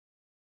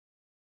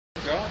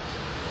Ja?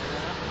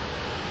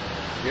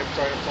 Je hebt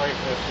daar een tijd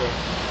met de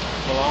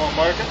Malama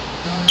market?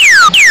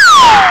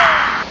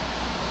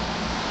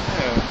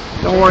 Yeah.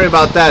 Don't worry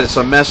about that, it's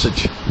a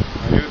message.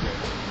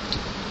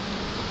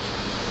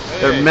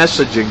 They're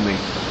messaging me.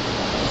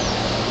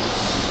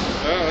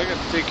 Well, I got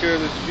to take care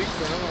of this Jeep,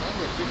 but I'm going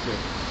to fix it.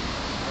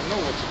 I know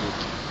what to do.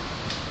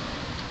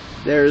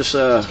 There's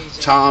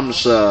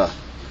Tom's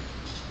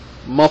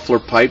muffler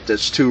pipe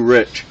that's too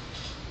rich.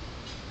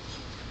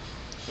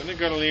 Then you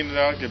got to lean it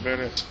out, get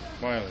better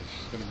mileage.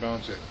 It's going to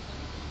bounce it.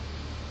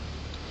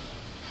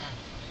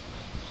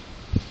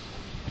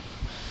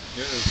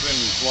 Yeah, there's been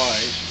these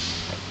flies.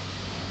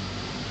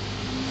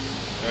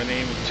 My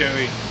name is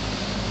Terry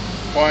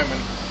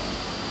Fireman.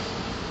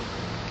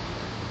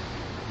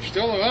 He's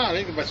still around. I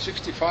think about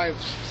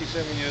 65,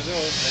 67 years old.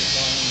 I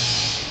saw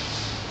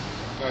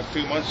him about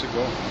 2 months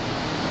ago.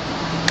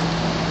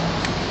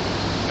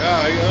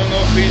 Yeah, I don't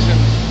know if he's in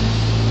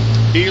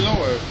Hilo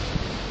or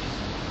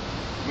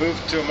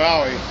moved to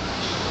Maui.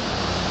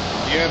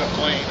 He had a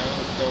plane. I don't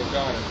know if they've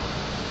got it.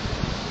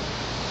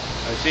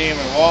 I see him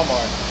in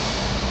Walmart.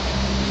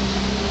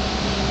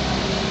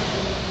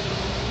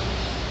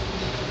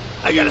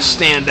 I gotta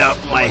stand up.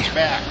 My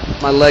back.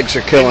 legs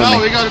are killing No,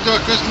 me. we got to do our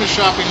Christmas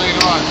shopping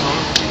later on, so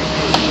we can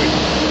do it quick.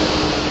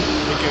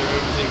 Take care of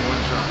everything in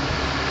one shot.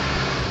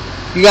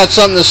 You got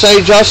something to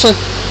say, Justin?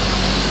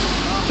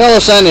 Tell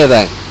us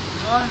anything.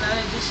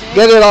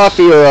 Get it off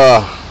your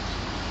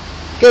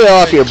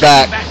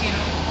back. Back in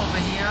over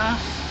here.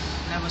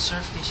 Never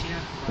surfed this year,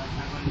 but I'm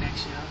going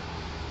next year.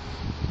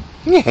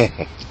 Yeah.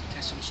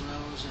 Catch some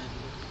swells and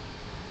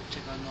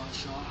check out North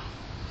Shore.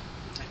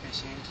 Like I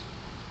said,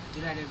 I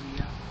do that every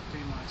year,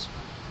 pretty much.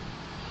 But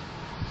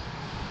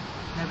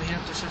never hit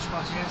up the surf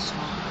spots yet, so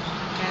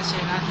can't say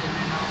nothing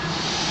right now.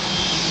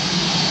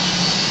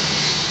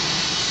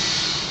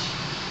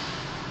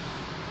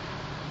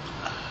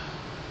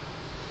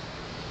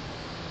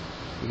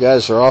 You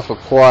guys are awful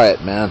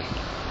quiet, man.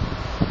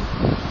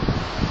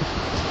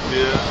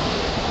 Yeah.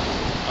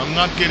 I'm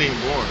not getting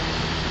bored.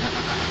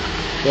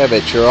 Yeah,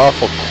 but you're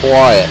awful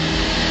quiet. Oh,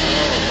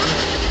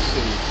 let's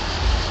see.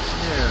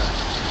 Yeah.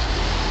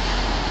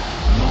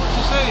 I don't know what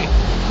to say.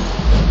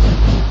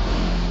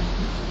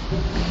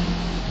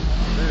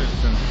 There's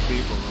some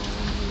people all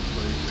over the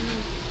place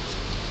here.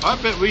 I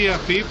bet we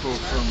have people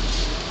from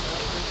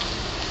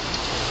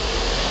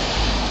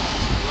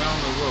around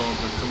the world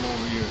that come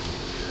over here.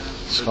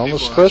 It's There's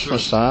almost people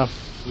Christmas time.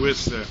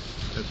 with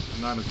that's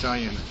not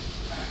Italian,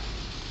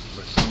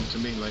 but sound to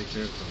me like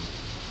they're from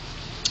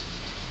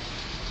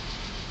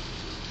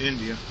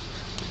India.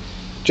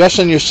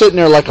 Justin, you're sitting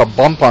there like a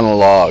bump on a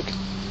log.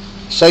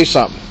 Say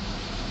something.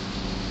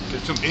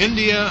 It's from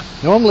India.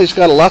 Normally he's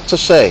got a lot to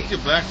say. The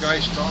black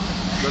guys talking,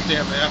 but they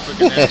have an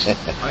African accent.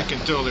 I can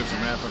tell they're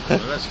from Africa.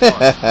 That's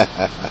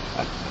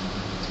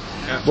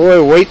fine.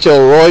 Boy, wait till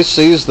Roy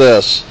sees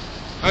this.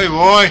 Hey,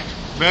 Roy.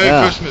 Merry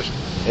Yeah. Christmas.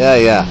 Yeah,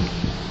 yeah.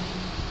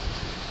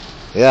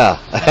 Yeah.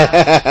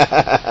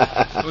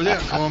 Oh,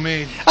 that's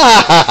homemade.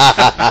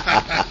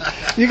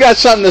 You got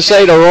something to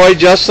say to Roy,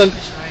 Justin?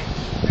 That's right.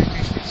 Merry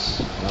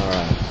Christmas. All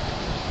right.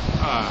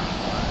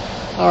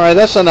 Ah. All right,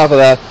 that's enough of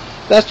that.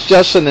 That's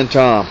Justin and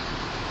Tom.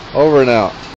 Over and out.